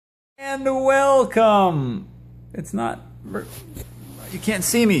And welcome! It's not... You can't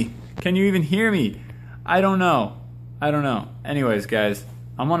see me. Can you even hear me? I don't know. Anyways, guys,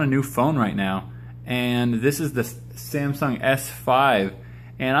 I'm on a new phone right now. And this is the Samsung S5.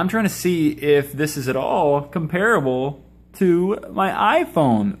 And I'm trying to see if this is at all comparable to my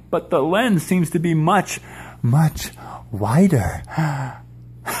iPhone. But the lens seems to be much, much wider.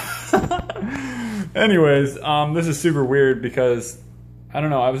 Anyways, this is super weird because... I don't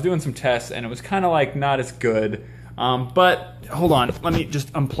know, I was doing some tests and it was kind of like not as good. But hold on, let me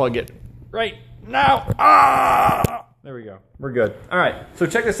just unplug it right now. Ah! There we go, we're good. All right, so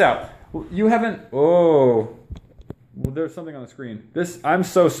check this out. You haven't, oh, well, there's something on the screen. I'm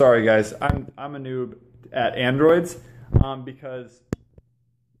so sorry guys, I'm a noob at Androids because,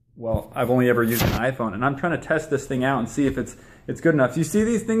 well, I've only ever used an iPhone and I'm trying to test this thing out and see if it's good enough. Do you see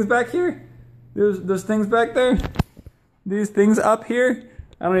these things back here? Those things back there? These things up here,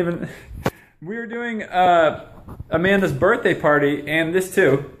 we were doing Amanda's birthday party and this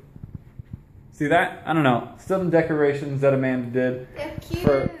too. See that? I don't know. Still some decorations that Amanda did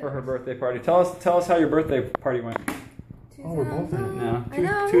for her birthday party. Tell us how your birthday party went. Oh, we're both in it now.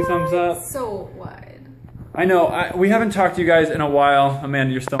 Two thumbs up. So wide. I know. We haven't talked to you guys in a while.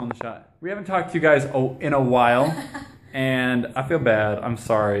 Amanda, you're still in the shot. We haven't talked to you guys in a while, and I feel bad. I'm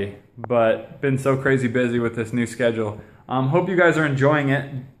sorry, but been so crazy busy with this new schedule. Hope you guys are enjoying it.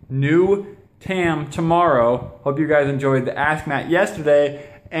 New TAM tomorrow. Hope you guys enjoyed the Ask Matt yesterday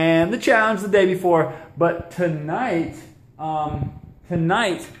and the challenge the day before. But tonight,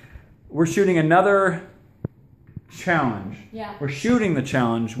 we're shooting another challenge. Yeah. We're shooting the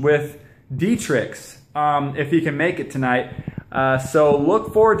challenge with Dietrich, if he can make it tonight. So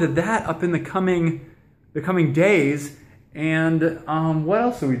look forward to that up in the coming days. And what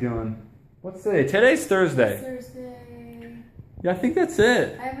else are we doing? What's today? Today's Thursday. Thursday. Yeah, I think that's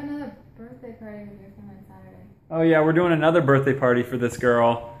it. I have another birthday party with your friend on Saturday. Oh yeah, we're doing another birthday party for this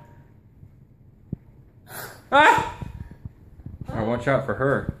girl. Ah! Oh, watch out for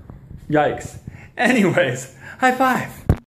her. Yikes. Anyways, high five.